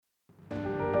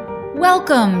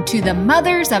Welcome to the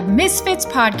Mothers of Misfits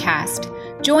podcast.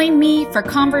 Join me for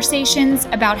conversations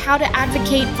about how to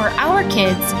advocate for our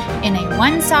kids in a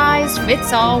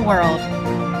one-size-fits-all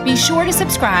world. Be sure to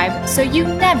subscribe so you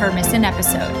never miss an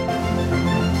episode.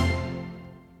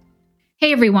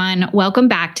 Hey everyone, welcome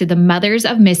back to the Mothers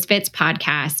of Misfits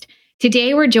podcast.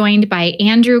 Today we're joined by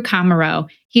Andrew Komarow.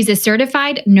 He's a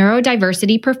certified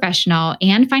neurodiversity professional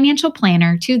and financial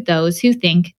planner to those who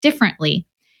think differently.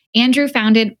 Andrew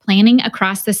founded Planning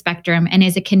Across the Spectrum and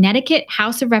is a Connecticut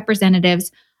House of Representatives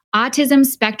Autism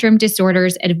Spectrum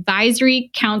Disorders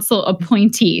Advisory Council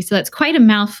appointee. So that's quite a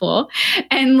mouthful.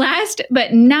 And last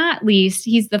but not least,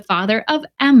 he's the father of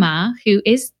Emma, who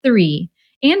is 3.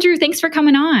 Andrew, thanks for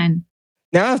coming on.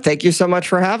 No, thank you so much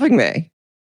for having me.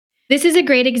 This is a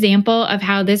great example of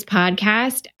how this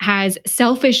podcast has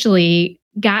selfishly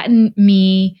gotten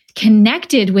me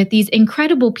connected with these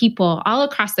incredible people all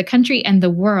across the country and the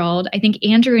world. I think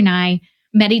Andrew and I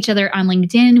met each other on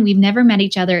LinkedIn. We've never met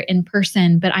each other in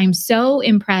person, but I'm so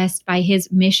impressed by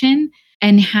his mission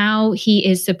and how he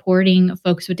is supporting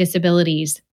folks with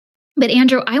disabilities. But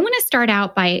Andrew, I want to start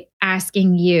out by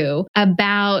asking you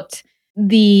about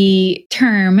the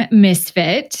term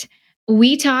misfit.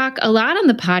 We talk a lot on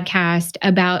the podcast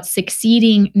about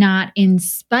succeeding not in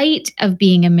spite of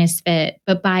being a misfit,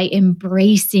 but by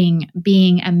embracing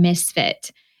being a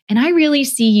misfit. And I really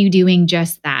see you doing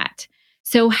just that.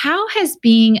 So how has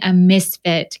being a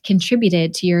misfit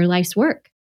contributed to your life's work?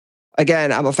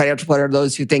 Again, I'm a financial planner of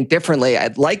those who think differently.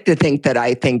 I'd like to think that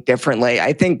I think differently.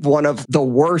 I think one of the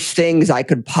worst things I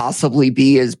could possibly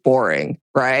be is boring,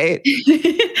 right?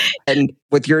 And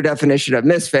with your definition of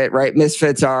misfit, right?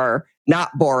 Misfits are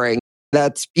not boring.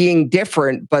 That's being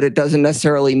different, but it doesn't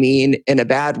necessarily mean in a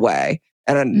bad way.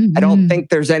 And I don't think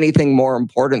there's anything more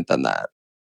important than that.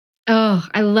 Oh,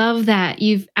 I love that.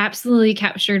 You've absolutely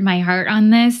captured my heart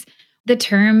on this. The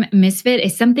term misfit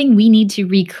is something we need to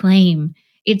reclaim.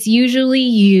 It's usually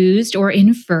used or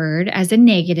inferred as a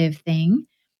negative thing,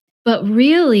 but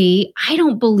really, I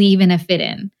don't believe in a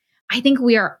fit-in. I think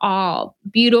we are all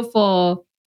beautiful,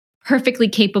 perfectly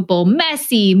capable,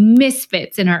 messy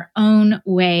misfits in our own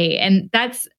way. And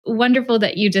that's wonderful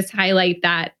that you just highlight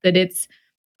that it's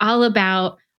all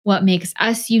about what makes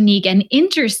us unique and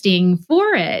interesting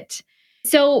for it.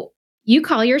 So you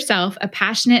call yourself a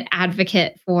passionate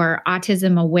advocate for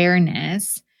autism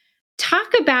awareness.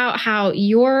 Talk about how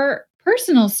your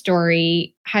personal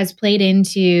story has played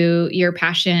into your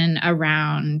passion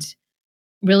around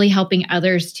really helping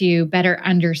others to better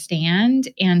understand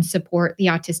and support the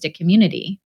autistic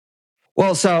community.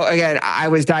 Well, so again, I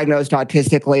was diagnosed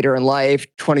autistic later in life,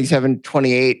 27,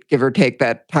 28, give or take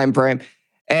that time frame.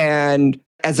 And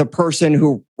as a person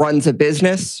who runs a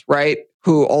business, right,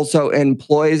 who also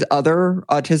employs other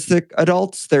autistic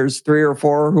adults, there's 3 or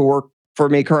 4 who work for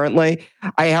me currently.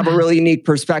 I have a really unique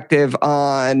perspective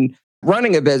on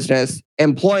running a business,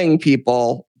 employing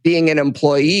people, being an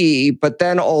employee, but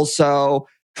then also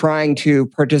trying to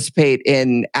participate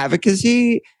in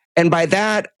advocacy. And by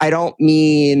that, I don't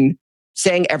mean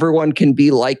saying everyone can be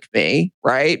like me,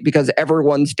 right? Because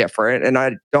everyone's different and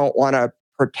I don't want to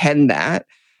pretend that.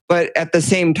 But at the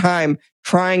same time,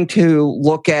 trying to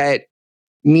look at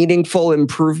meaningful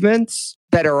improvements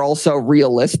that are also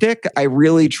realistic. I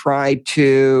really try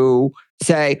to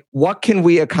say, what can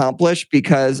we accomplish?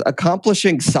 Because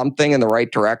accomplishing something in the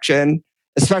right direction,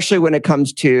 especially when it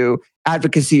comes to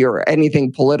advocacy or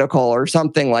anything political or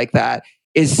something like that,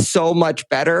 is so much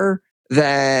better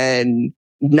than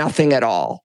nothing at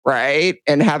all, right?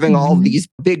 And having all these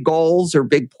big goals or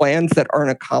big plans that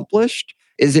aren't accomplished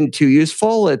isn't too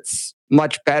useful. It's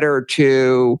much better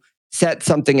to set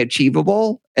something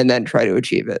achievable and then try to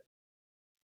achieve it.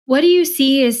 What do you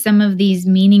see as some of these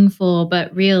meaningful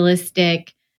but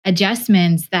realistic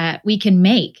adjustments that we can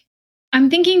make? I'm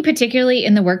thinking particularly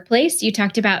in the workplace. You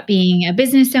talked about being a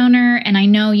business owner, and I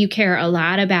know you care a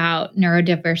lot about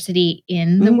neurodiversity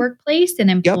in the workplace and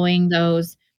employing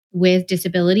those with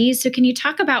disabilities. So can you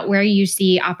talk about where you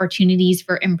see opportunities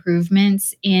for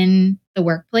improvements in the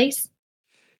workplace?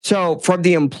 So from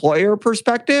the employer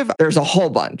perspective, there's a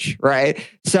whole bunch, right?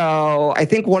 So I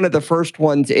think one of the first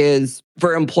ones is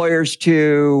for employers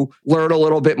to learn a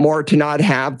little bit more to not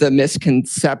have the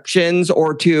misconceptions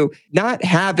or to not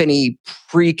have any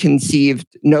preconceived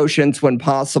notions when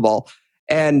possible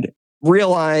and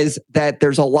realize that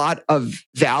there's a lot of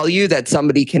value that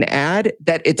somebody can add,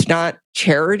 that it's not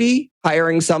charity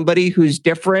hiring somebody who's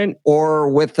different or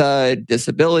with a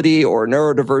disability or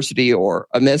neurodiversity or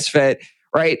a misfit,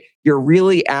 right? You're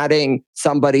really adding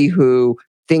somebody who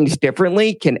thinks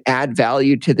differently, can add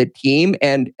value to the team.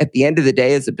 And at the end of the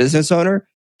day, as a business owner,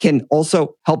 can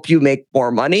also help you make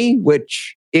more money,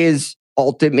 which is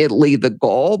ultimately the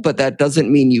goal, but that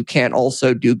doesn't mean you can't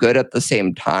also do good at the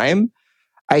same time.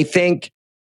 I think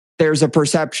there's a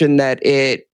perception that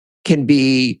it can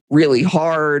be really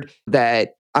hard,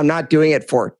 that I'm not doing it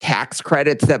for tax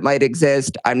credits that might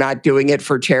exist. I'm not doing it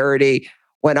for charity.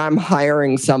 When I'm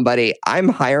hiring somebody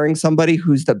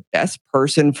who's the best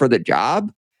person for the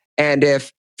job. And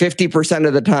if 50%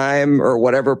 of the time or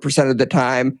whatever percent of the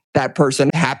time that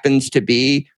person happens to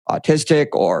be autistic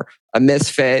or a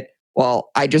misfit,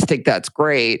 well, I just think that's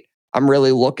great. I'm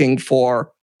really looking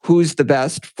for who's the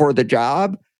best for the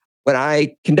job. When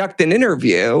I conduct an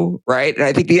interview, right? And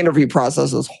I think the interview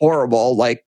process is horrible,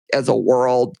 like as a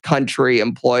world, country,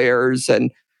 employers,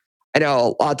 and I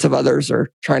know lots of others are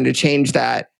trying to change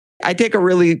that. I take a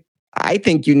really, I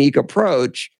think, unique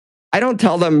approach. I don't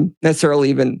tell them necessarily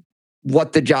even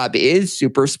what the job is,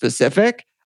 super specific.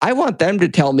 I want them to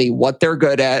tell me what they're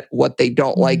good at, what they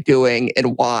don't like doing,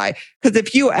 and why. Because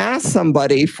if you ask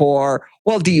somebody for,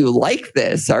 well, do you like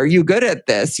this? Are you good at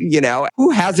this? Who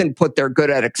hasn't put their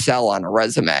good at Excel on a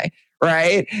resume?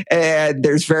 Right. And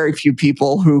there's very few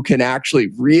people who can actually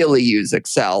really use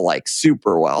Excel like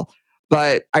super well.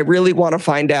 But I really want to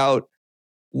find out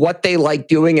what they like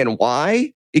doing and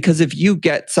why. Because if you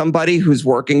get somebody who's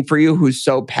working for you who's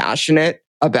so passionate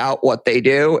about what they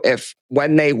do, if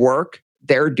when they work,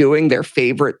 they're doing their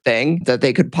favorite thing that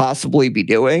they could possibly be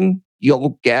doing,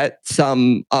 you'll get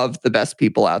some of the best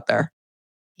people out there.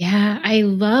 Yeah, I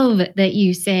love that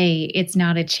you say it's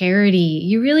not a charity.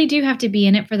 You really do have to be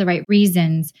in it for the right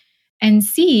reasons and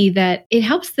see that it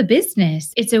helps the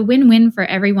business. It's a win win for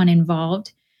everyone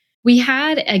involved. We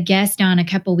had a guest on a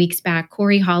couple weeks back,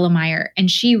 Corey Hollemeyer,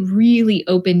 and she really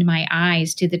opened my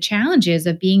eyes to the challenges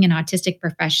of being an autistic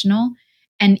professional.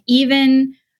 And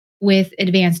even with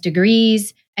advanced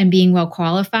degrees and being well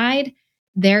qualified,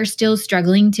 they're still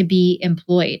struggling to be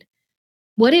employed.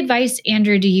 What advice,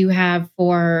 Andrew, do you have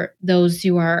for those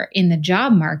who are in the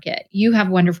job market? You have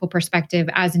wonderful perspective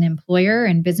as an employer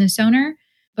and business owner,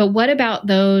 but what about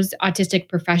those autistic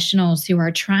professionals who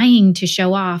are trying to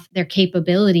show off their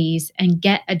capabilities and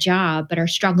get a job, but are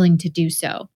struggling to do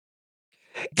so?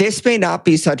 This may not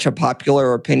be such a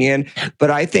popular opinion,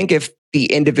 but I think if the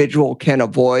individual can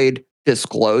avoid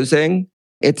disclosing,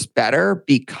 it's better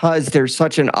because there's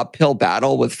such an uphill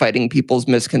battle with fighting people's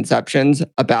misconceptions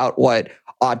about what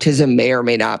autism may or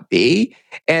may not be.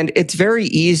 And it's very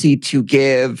easy to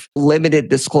give limited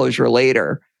disclosure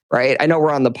later, right? I know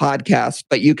we're on the podcast,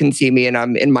 but you can see me and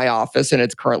I'm in my office and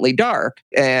it's currently dark.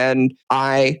 And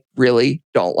I really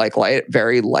don't like light,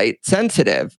 very light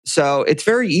sensitive. So it's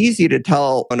very easy to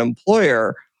tell an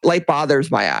employer, light bothers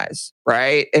my eyes,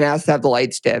 right? And has to have the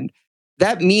lights dimmed.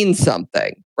 That means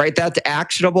something, right? That's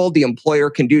actionable. The employer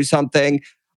can do something.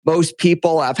 Most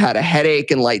people have had a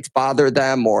headache and lights bother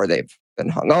them, or they've been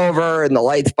hungover and the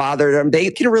lights bother them. They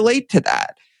can relate to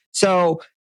that. So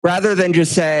rather than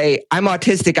just say, I'm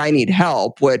autistic, I need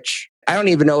help, which I don't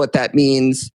even know what that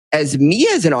means as me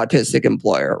as an autistic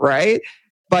employer, right?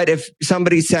 But if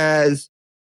somebody says,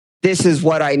 this is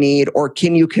what I need, or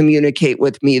can you communicate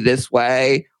with me this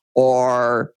way?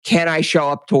 Or can I show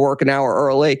up to work an hour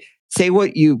early? Say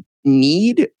what you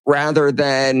need rather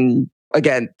than,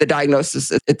 again, the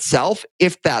diagnosis itself,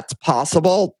 if that's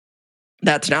possible.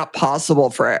 That's not possible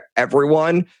for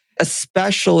everyone,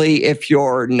 especially if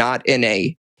you're not in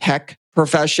a tech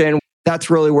profession. That's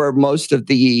really where most of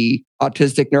the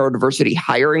autistic neurodiversity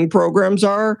hiring programs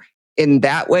are. In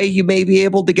that way, you may be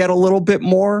able to get a little bit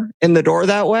more in the door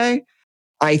that way.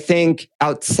 I think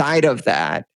outside of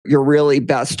that, you're really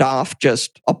best off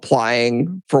just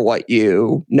applying for what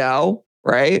you know,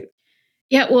 right?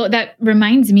 Yeah, well, that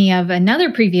reminds me of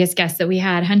another previous guest that we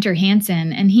had, Hunter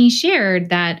Hansen, and he shared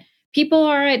that people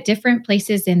are at different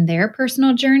places in their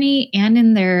personal journey and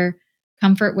in their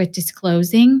comfort with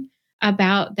disclosing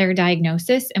about their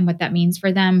diagnosis and what that means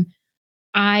for them.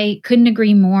 I couldn't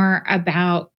agree more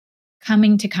about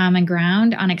coming to common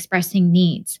ground on expressing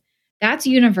needs. That's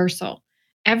universal.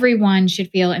 Everyone should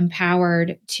feel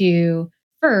empowered to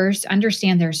first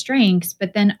understand their strengths,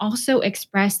 but then also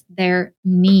express their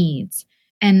needs.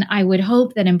 And I would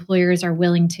hope that employers are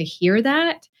willing to hear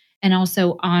that and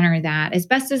also honor that as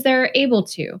best as they're able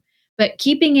to. But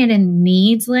keeping it in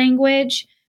needs language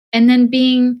and then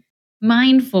being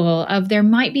mindful of there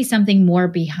might be something more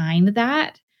behind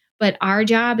that, but our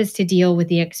job is to deal with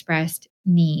the expressed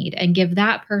need and give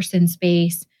that person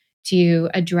space to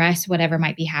address whatever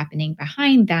might be happening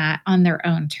behind that on their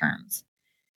own terms.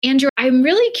 Andrew, I'm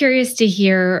really curious to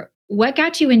hear what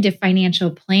got you into financial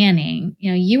planning?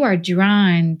 You are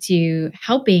drawn to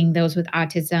helping those with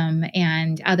autism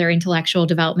and other intellectual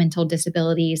developmental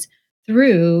disabilities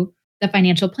through the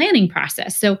financial planning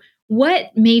process. So,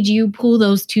 what made you pull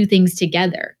those two things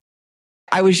together?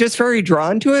 I was just very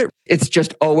drawn to it. It's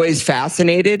just always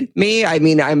fascinated me. I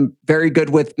mean, I'm very good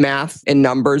with math and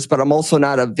numbers, but I'm also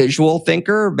not a visual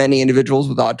thinker. Many individuals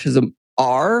with autism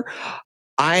are.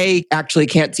 I actually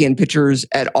can't see in pictures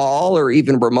at all or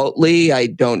even remotely. I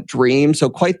don't dream. So,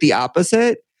 quite the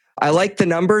opposite. I like the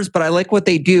numbers, but I like what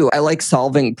they do. I like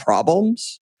solving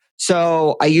problems.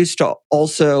 So, I used to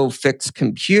also fix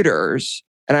computers.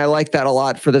 And I like that a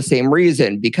lot for the same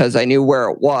reason, because I knew where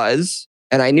it was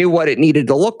and I knew what it needed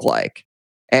to look like.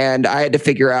 And I had to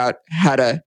figure out how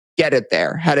to get it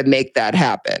there, how to make that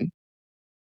happen.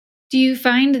 Do you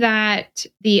find that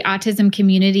the autism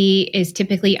community is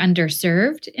typically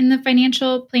underserved in the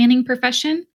financial planning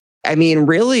profession? I mean,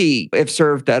 really, if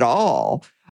served at all.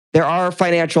 There are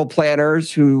financial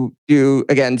planners who do,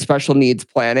 again, special needs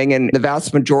planning, and the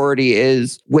vast majority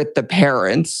is with the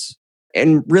parents,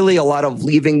 and really a lot of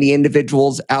leaving the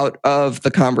individuals out of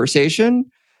the conversation.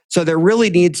 So there really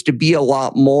needs to be a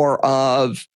lot more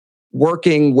of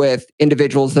working with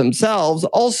individuals themselves.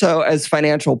 Also, as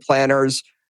financial planners,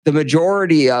 the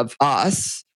majority of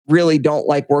us really don't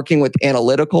like working with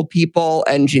analytical people,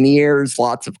 engineers,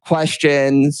 lots of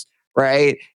questions,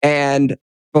 right? And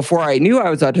before I knew I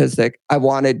was autistic, I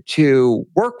wanted to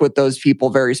work with those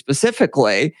people very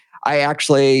specifically. I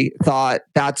actually thought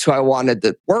that's who I wanted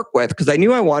to work with, because I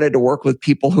knew I wanted to work with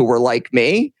people who were like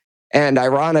me. And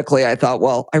ironically, I thought,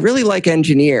 well, I really like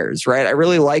engineers, right? I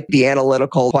really like the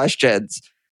analytical questions.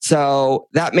 So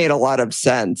that made a lot of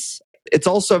sense. It's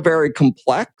also very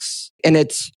complex and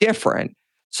it's different.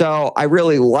 So I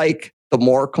really like the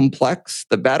more complex,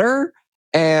 the better.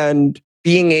 And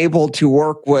being able to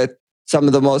work with some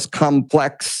of the most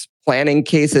complex planning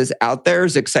cases out there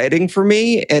is exciting for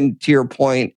me. And to your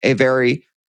point, a very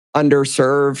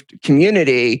underserved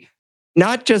community,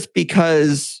 not just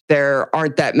because there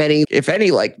aren't that many, if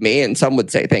any, like me. And some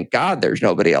would say, thank God there's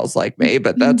nobody else like me,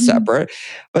 but that's Mhm. separate.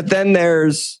 But then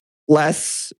there's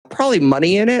less probably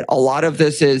money in it. A lot of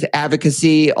this is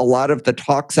advocacy. A lot of the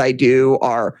talks I do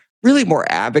are really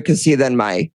more advocacy than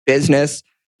my business.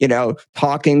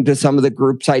 Talking to some of the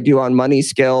groups I do on money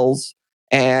skills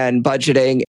and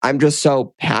budgeting. I'm just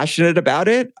so passionate about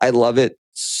it. I love it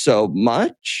so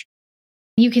much.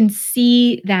 You can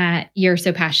see that you're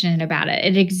so passionate about it.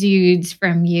 It exudes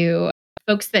from you.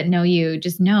 Folks that know you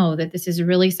just know that this is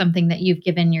really something that you've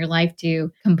given your life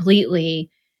to completely.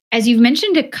 As you've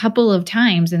mentioned a couple of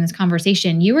times in this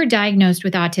conversation, you were diagnosed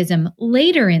with autism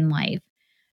later in life.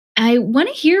 I want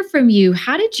to hear from you.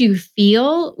 How did you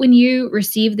feel when you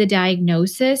received the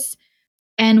diagnosis?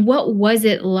 And what was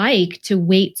it like to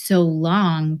wait so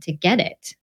long to get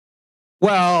it?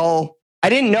 Well, I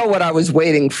didn't know what I was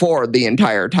waiting for the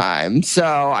entire time. So,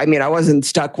 I mean, I wasn't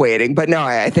stuck waiting, but no,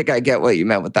 I think I get what you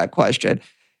meant with that question.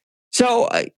 So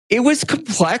it was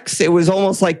complex. It was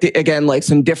almost like, again, like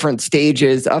some different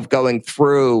stages of going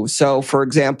through. So, for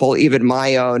example, even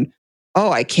my own,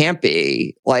 oh, I can't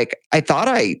be. Like, I thought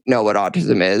I know what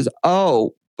autism is.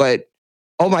 Oh, but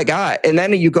oh my God. And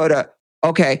then you go to,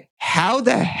 okay, how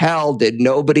the hell did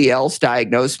nobody else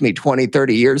diagnose me 20,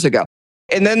 30 years ago?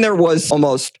 And then there was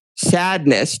almost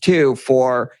sadness too,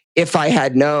 for if I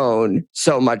had known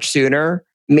so much sooner,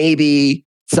 maybe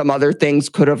some other things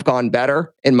could have gone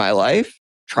better in my life.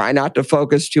 Try not to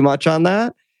focus too much on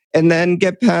that. And then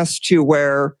get past to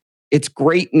where it's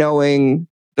great knowing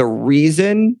the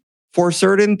reason for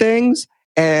certain things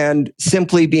and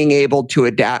simply being able to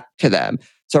adapt to them.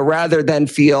 So rather than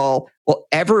feel, well,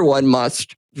 everyone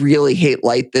must really hate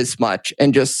light this much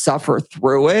and just suffer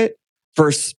through it,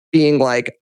 versus being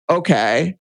like,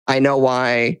 okay, I know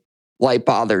why light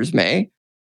bothers me.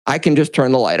 I can just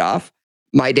turn the light off.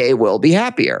 My day will be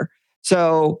happier.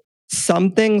 So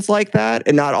some things like that,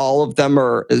 and not all of them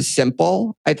are as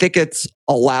simple. I think it's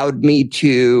allowed me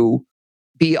to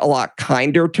be a lot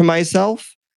kinder to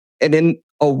myself. And in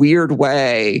a weird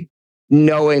way,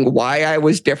 knowing why I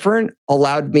was different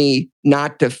allowed me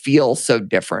not to feel so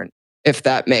different, if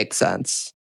that makes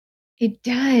sense. It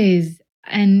does.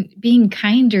 And being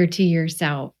kinder to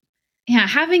yourself. Yeah,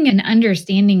 having an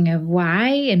understanding of why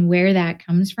and where that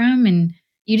comes from. And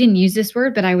you didn't use this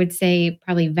word, but I would say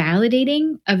probably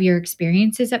validating of your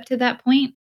experiences up to that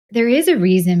point. There is a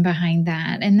reason behind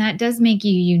that. And that does make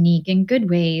you unique in good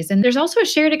ways. And there's also a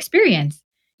shared experience.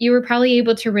 You were probably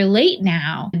able to relate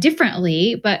now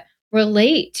differently, but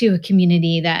relate to a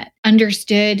community that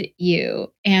understood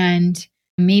you and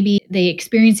Maybe they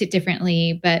experienced it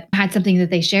differently, but had something that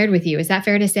they shared with you. Is that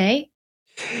fair to say?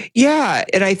 Yeah.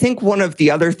 And I think one of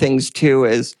the other things too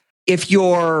is if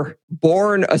you're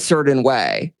born a certain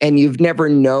way and you've never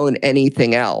known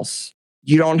anything else,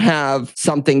 you don't have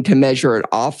something to measure it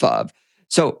off of.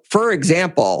 So, for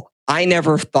example, I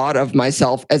never thought of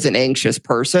myself as an anxious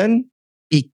person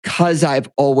because I've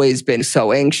always been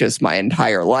so anxious my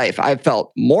entire life. I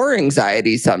felt more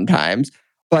anxiety sometimes,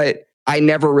 but I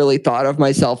never really thought of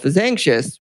myself as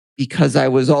anxious because I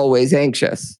was always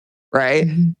anxious, right?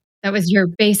 Mhm. That was your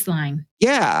baseline.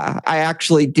 Yeah, I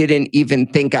actually didn't even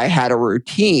think I had a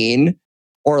routine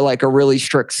or like a really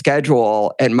strict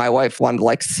schedule. And my wife wanted to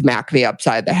like smack me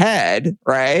upside the head,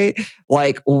 right?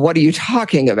 Like, what are you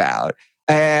talking about?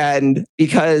 And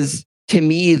because to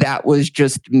me, that was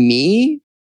just me.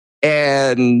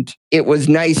 And it was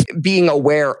nice being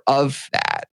aware of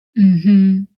that.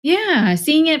 Yeah,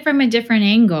 seeing it from a different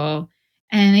angle.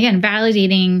 And again,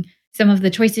 validating some of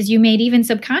the choices you made, even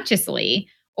subconsciously,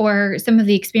 or some of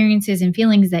the experiences and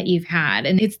feelings that you've had.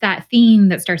 And it's that theme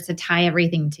that starts to tie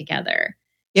everything together.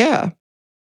 Yeah.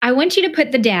 I want you to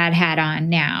put the dad hat on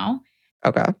now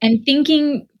Okay. and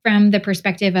thinking from the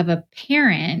perspective of a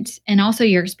parent and also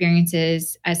your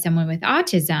experiences as someone with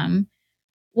autism.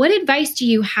 What advice do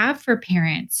you have for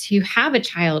parents who have a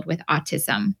child with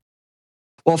autism?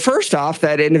 Well, first off,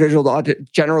 that individuals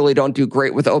generally don't do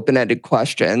great with open-ended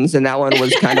questions, and that one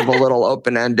was kind of a little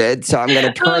open-ended. So I'm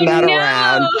going to Oh, turn that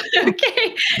around no.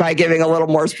 Okay. by giving a little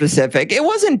more specific. It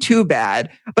wasn't too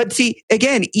bad, but see,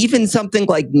 again, even something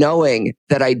like knowing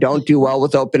that I don't do well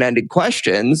with open-ended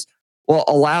questions will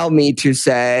allow me to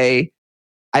say,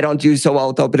 I don't do so well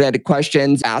with open-ended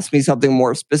questions. Ask me something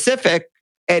more specific.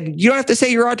 And you don't have to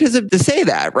say your autism to say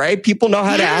that, right? People know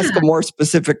how to ask a Yeah. more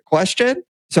specific question.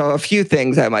 So a few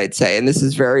things I might say, and this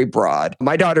is very broad.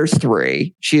 My daughter's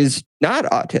 3. She's not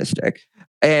autistic.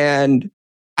 And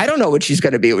I don't know what she's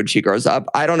going to be when she grows up.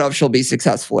 I don't know if she'll be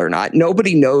successful or not.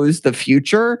 Nobody knows the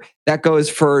future. That goes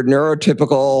for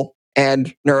neurotypical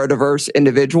and neurodiverse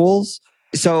individuals.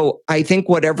 So I think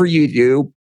whatever you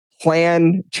do,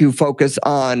 plan to focus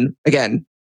on, again,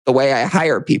 the way I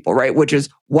hire people, right? Which is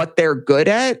what they're good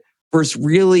at versus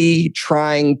really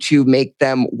trying to make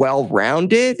them well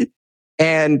rounded.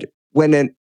 And when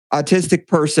an autistic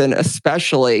person,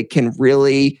 especially, can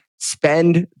really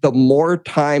spend the more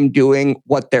time doing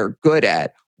what they're good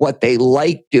at, what they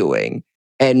like doing,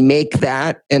 and make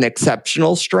that an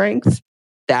exceptional strength,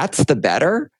 that's the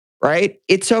better, right?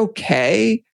 It's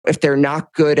okay if they're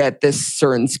not good at this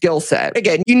certain skill set.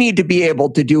 Again, you need to be able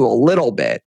to do a little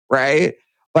bit, right?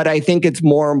 But I think it's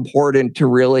more important to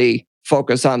really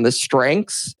focus on the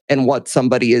strengths and what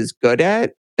somebody is good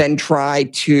at than try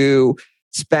to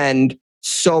spend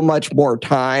so much more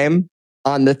time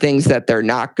on the things that they're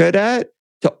not good at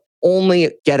to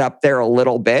only get up there a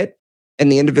little bit.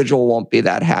 And the individual won't be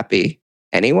that happy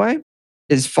anyway.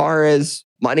 As far as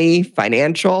money,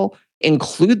 financial,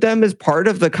 include them as part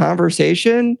of the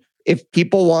conversation. If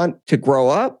people want to grow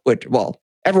up, which, well,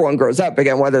 everyone grows up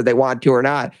again, whether they want to or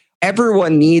not,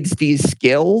 everyone needs these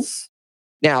skills.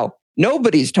 Now,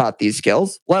 nobody's taught these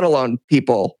skills, let alone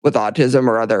people with autism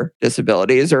or other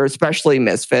disabilities, or especially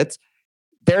misfits.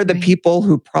 They're the Right. people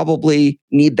who probably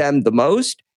need them the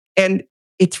most. And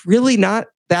it's really not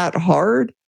that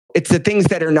hard. It's the things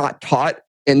that are not taught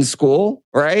in school,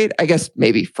 right? I guess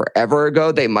maybe forever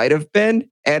ago they might have been.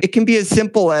 And it can be as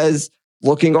simple as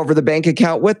looking over the bank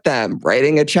account with them,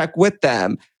 writing a check with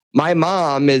them. My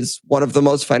mom is one of the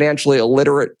most financially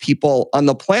illiterate people on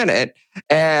the planet.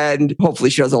 And hopefully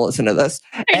she doesn't listen to this.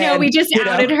 I know, we And, just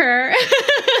outed her.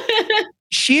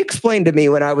 she explained to me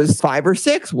when I was 5 or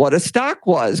 6 what a stock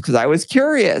was because I was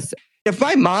curious. If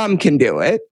my mom can do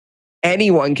it,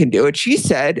 anyone can do it. She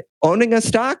said owning a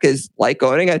stock is like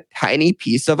owning a tiny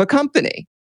piece of a company.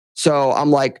 So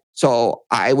I'm like, so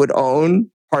I would own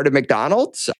part of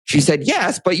McDonald's? She said,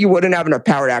 yes, but you wouldn't have enough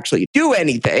power to actually do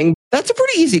anything. That's a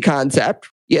pretty easy concept.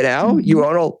 You know, you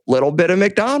own a little bit of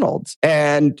McDonald's.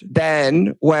 And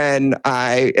then and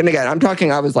again, I'm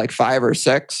talking, I was like 5 or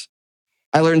 6.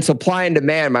 I learned supply and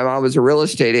demand. My mom was a real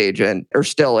estate agent, or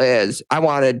still is. I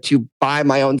wanted to buy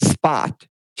my own spot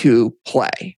to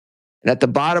play. And at the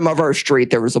bottom of our street,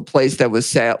 there was a place that was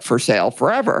for sale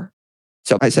forever.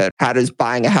 So I said, how does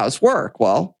buying a house work?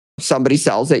 Well, somebody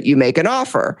sells it, you make an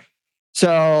offer.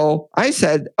 So I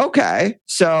said, okay,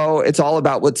 so it's all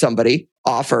about what somebody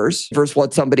offers versus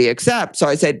what somebody accepts. So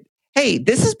I said, hey,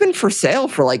 this has been for sale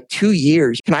for like 2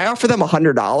 years. Can I offer them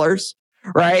 $100?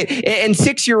 right? And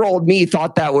 6-year-old me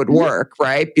thought that would work,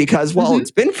 right? Because, well,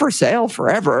 it's been for sale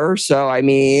forever. So, I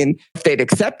mean, if they'd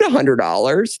accept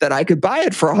 $100, then I could buy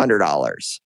it for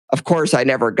 $100. Of course, I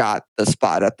never got the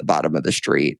spot at the bottom of the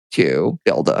street to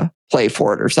build a play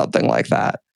for it or something like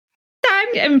that.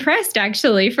 I'm impressed,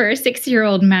 actually, for a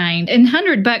 6-year-old mind. And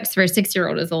 $100 for a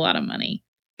 6-year-old is a lot of money.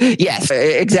 Yes,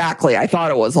 exactly. I thought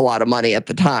it was a lot of money at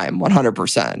the time,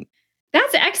 100%.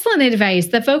 That's excellent advice.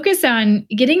 The focus on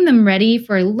getting them ready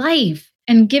for life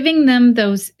and giving them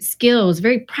those skills,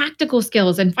 very practical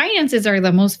skills. And finances are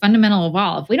the most fundamental of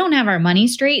all. If we don't have our money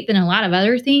straight, then a lot of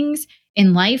other things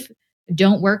in life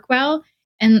don't work well.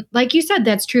 And like you said,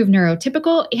 that's true of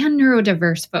neurotypical and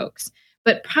neurodiverse folks.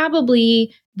 But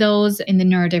probably those in the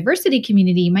neurodiversity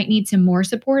community might need some more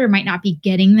support or might not be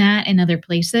getting that in other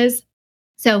places.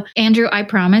 So, Andrew, I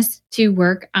promise to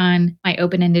work on my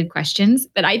open-ended questions.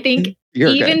 But I think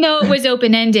even though it was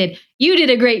open-ended, you did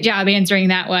a great job answering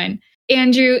that one.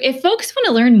 Andrew, if folks want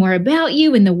to learn more about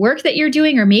you and the work that you're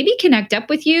doing, or maybe connect up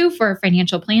with you for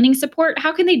financial planning support,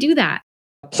 how can they do that?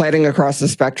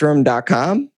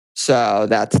 Planningacrossthespectrum.com. So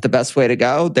that's the best way to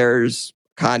go. There's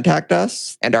contact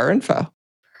us and our info.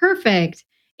 Perfect.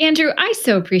 Andrew, I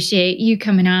so appreciate you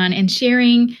coming on and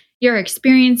sharing your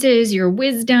experiences, your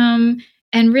wisdom,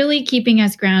 and really keeping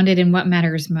us grounded in what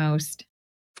matters most.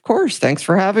 Of course. Thanks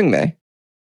for having me.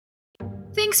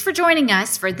 Thanks for joining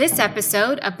us for this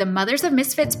episode of the Mothers of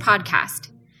Misfits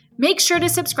podcast. Make sure to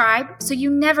subscribe so you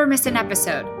never miss an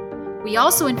episode. We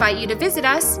also invite you to visit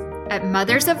us at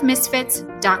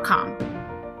mothersofmisfits.com.